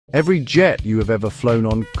Every jet you have ever flown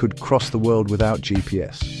on could cross the world without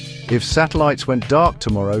GPS. If satellites went dark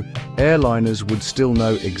tomorrow, airliners would still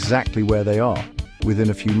know exactly where they are, within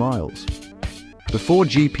a few miles. Before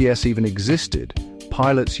GPS even existed,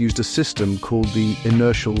 pilots used a system called the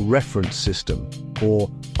Inertial Reference System, or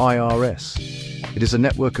IRS. It is a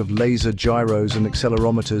network of laser gyros and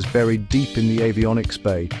accelerometers buried deep in the avionics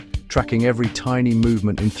bay, tracking every tiny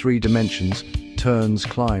movement in 3 dimensions, turns,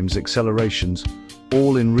 climbs, accelerations,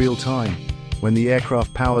 all in real time. When the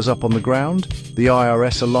aircraft powers up on the ground, the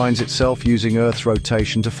IRS aligns itself using Earth's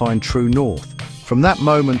rotation to find true north. From that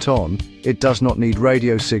moment on, it does not need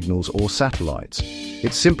radio signals or satellites.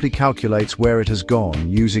 It simply calculates where it has gone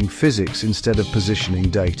using physics instead of positioning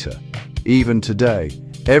data. Even today,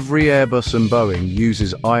 every Airbus and Boeing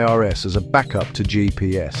uses IRS as a backup to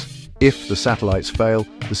GPS. If the satellites fail,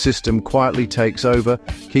 the system quietly takes over,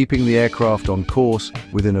 keeping the aircraft on course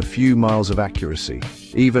within a few miles of accuracy,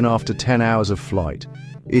 even after 10 hours of flight.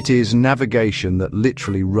 It is navigation that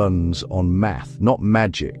literally runs on math, not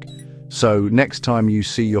magic. So next time you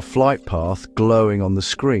see your flight path glowing on the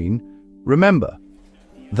screen, remember,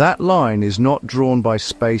 that line is not drawn by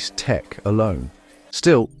space tech alone.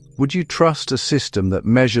 Still, would you trust a system that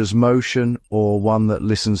measures motion or one that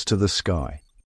listens to the sky?